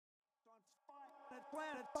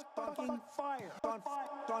planet fucking fire. On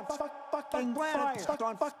fucking planet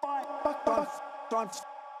on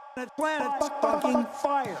planet fucking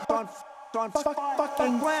fire. On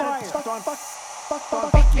fucking planet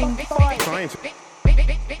on fucking fire. Science.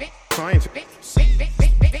 Science.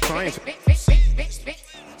 Science.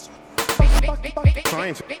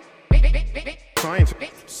 Science. Science.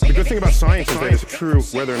 The good thing about science is that it's true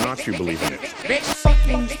whether or not you believe in it.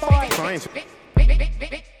 Fucking fire. Science.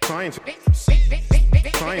 Science.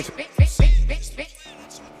 Science.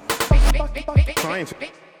 Science.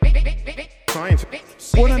 Science.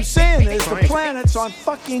 What I'm saying is the planet's on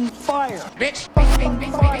fucking fire.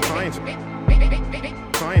 Fucking fire. Science.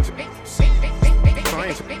 Science.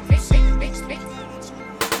 Science.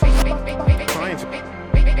 Science.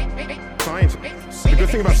 Science. The good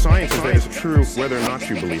thing about science is that it's true whether or not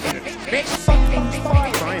you believe in it. Fucking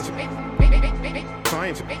fire. Science.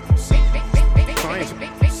 Science. Science.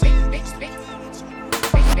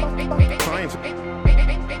 Science.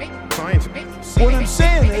 Science. What I'm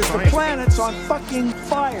saying is the planet's on fucking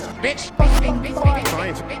fire. Fucking fire.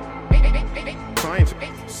 Science. Science.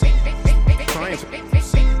 Science.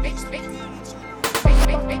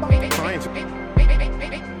 Science.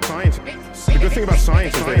 Science. The good thing about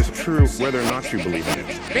science is that it's true whether or not you believe in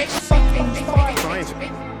it. Fucking fire. Science.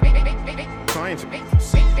 Science.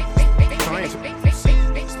 Science.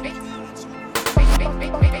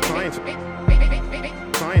 Science.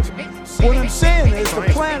 Science. What I'm saying is the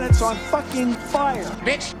planet's on fucking fire.